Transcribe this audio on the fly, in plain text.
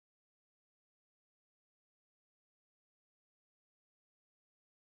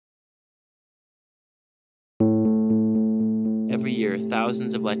Every year,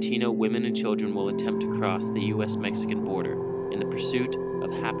 thousands of Latino women and children will attempt to cross the U.S.-Mexican border in the pursuit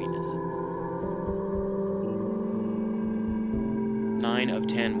of happiness. 9 of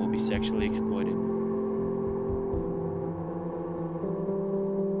 10 will be sexually exploited.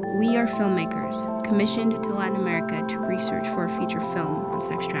 We are filmmakers, commissioned to Latin America to research for a feature film on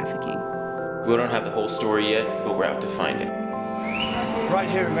sex trafficking. We don't have the whole story yet, but we're out to find it. Right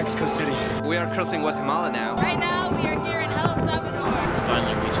here in Mexico City. We are crossing Guatemala now. Right now, we are here in El Salvador.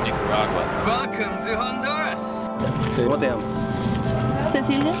 Finally reached Nicaragua. Welcome to Honduras. ¿Cómo te llamas?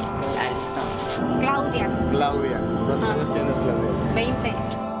 Cecilia. Claudia. Claudia. ¿Cuántos años tienes, Claudia?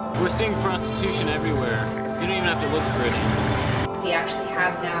 20. We're seeing prostitution everywhere. You don't even have to look for it anymore. We actually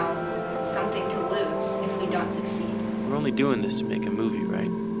have now something to lose if we don't succeed. We're only doing this to make a movie,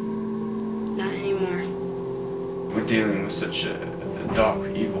 right? Not anymore. We're dealing with such a dark,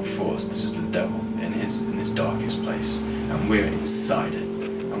 evil force. This is the devil in his darkest place, and we're inside it,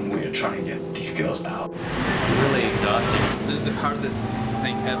 and we're trying to get these girls out. It's really exhausting. This is the hardest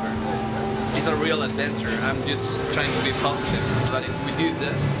thing ever. It's a real adventure. I'm just trying to be positive. But if we do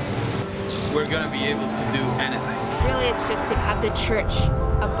this, we're gonna be able to do anything. Really, it's just to have the church,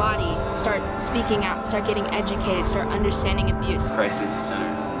 a body, start speaking out, start getting educated, start understanding abuse. Christ is the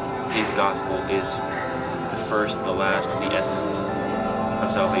center. His gospel is the first, the last, the essence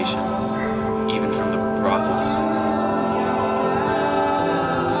of salvation, even from the brothels.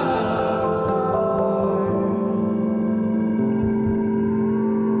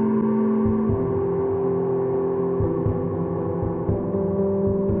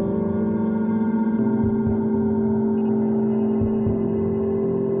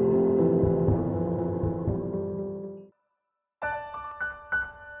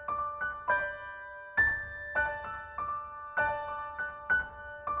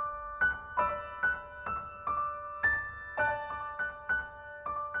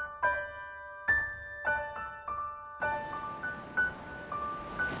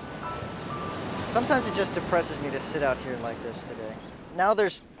 Sometimes it just depresses me to sit out here like this today. Now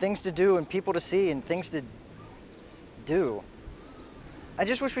there's things to do and people to see and things to do. I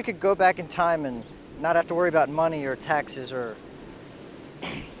just wish we could go back in time and not have to worry about money or taxes or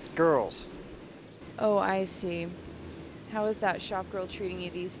girls. Oh, I see. How is that shop girl treating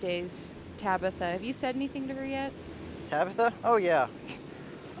you these days? Tabitha, have you said anything to her yet? Tabitha? Oh yeah.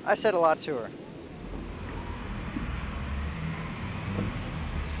 I said a lot to her.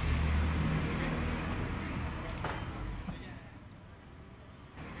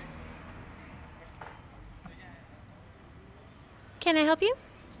 Can I help you?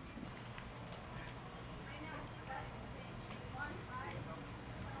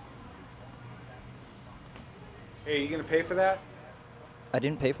 Hey, are you gonna pay for that? I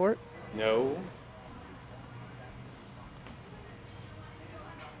didn't pay for it? No.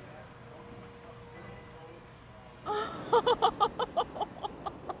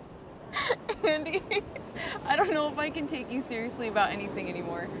 Andy, I don't know if I can take you seriously about anything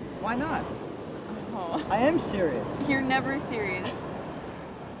anymore. Why not? Oh, I am serious. you're never serious.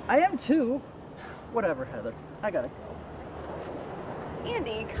 I am too. Whatever, Heather. I gotta go.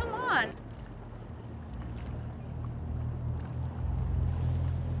 Andy, come on.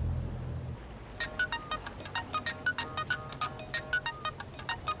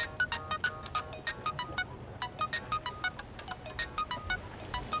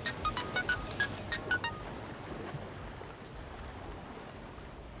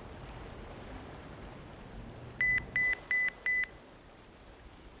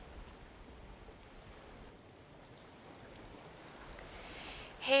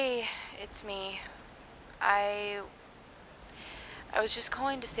 Hey, it's me. I was just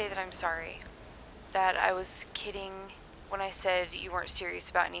calling to say that I'm sorry. That I was kidding when I said you weren't serious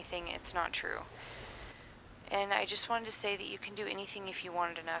about anything. It's not true. And I just wanted to say that you can do anything if you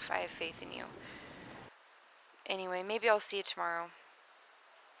want it enough. I have faith in you. Anyway, maybe I'll see you tomorrow.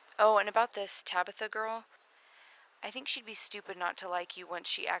 Oh, and about this Tabitha girl, I think she'd be stupid not to like you once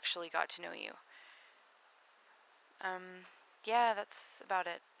she actually got to know you. Yeah, that's about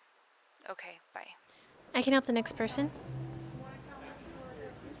it. Okay, bye. I can help the next person.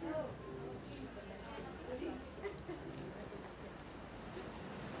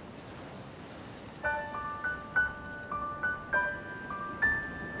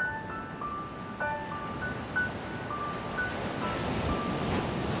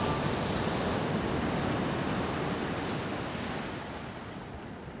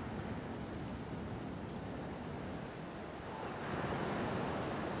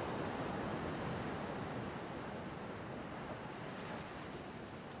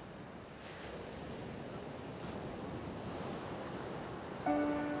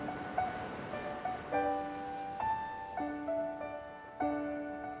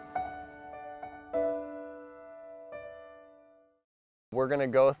 We're going to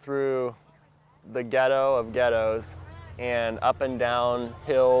go through the ghetto of ghettos and up and down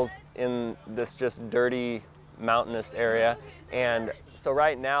hills in this just dirty mountainous area. And so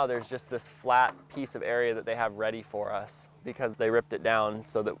right now there's just this flat piece of area that they have ready for us because they ripped it down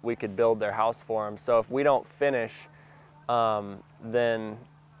so that we could build their house for them. So if we don't finish, then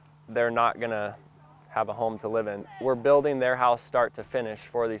they're not going to have a home to live in. We're building their house start to finish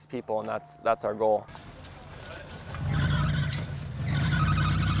for these people, and that's our goal.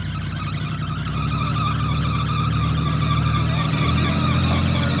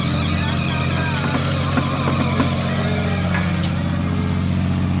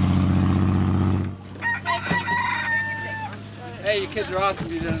 Hey, you kids are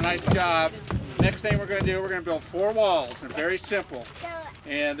awesome. You did a nice job. Next thing we're going to do, we're going to build 4 walls. They're very simple.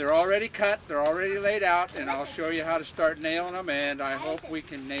 And they're already cut, they're already laid out, and I'll show you how to start nailing them, and I hope we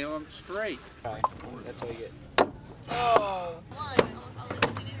can nail them straight. That's all you get. Oh!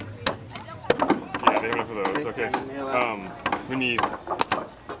 Yeah, they have enough of those. Okay. We need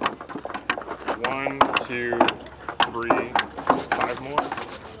 1, 2, 3, 5 more.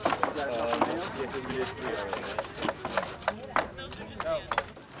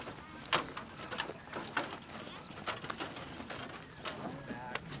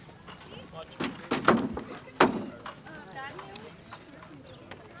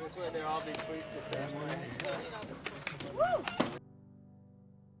 This way they'll all be tweaked the same way.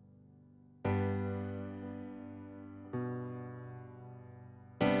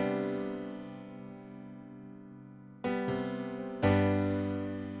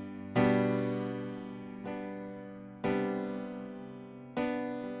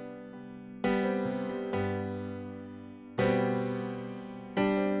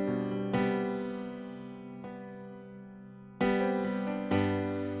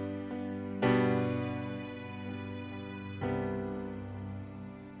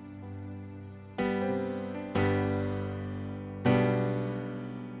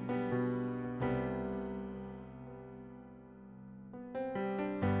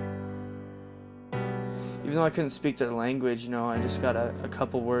 Even though I couldn't speak their language, you know, I just got a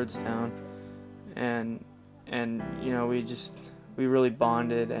couple words down, and you know, we really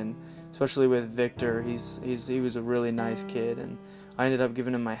bonded, and especially with Victor, he was a really nice kid, and I ended up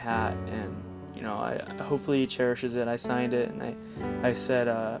giving him my hat, and you know, hopefully he cherishes it. I signed it, and I said,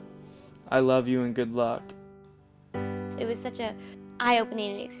 I love you and good luck. It was such a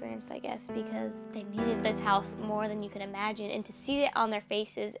eye-opening experience, I guess, because they needed this house more than you could imagine, and to see it on their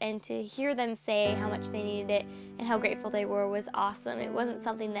faces and to hear them say how much they needed it and how grateful they were was awesome. It wasn't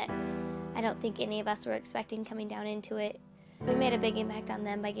something that I don't think any of us were expecting coming down into it. We made a big impact on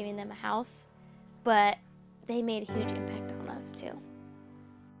them by giving them a house, but they made a huge impact on us too.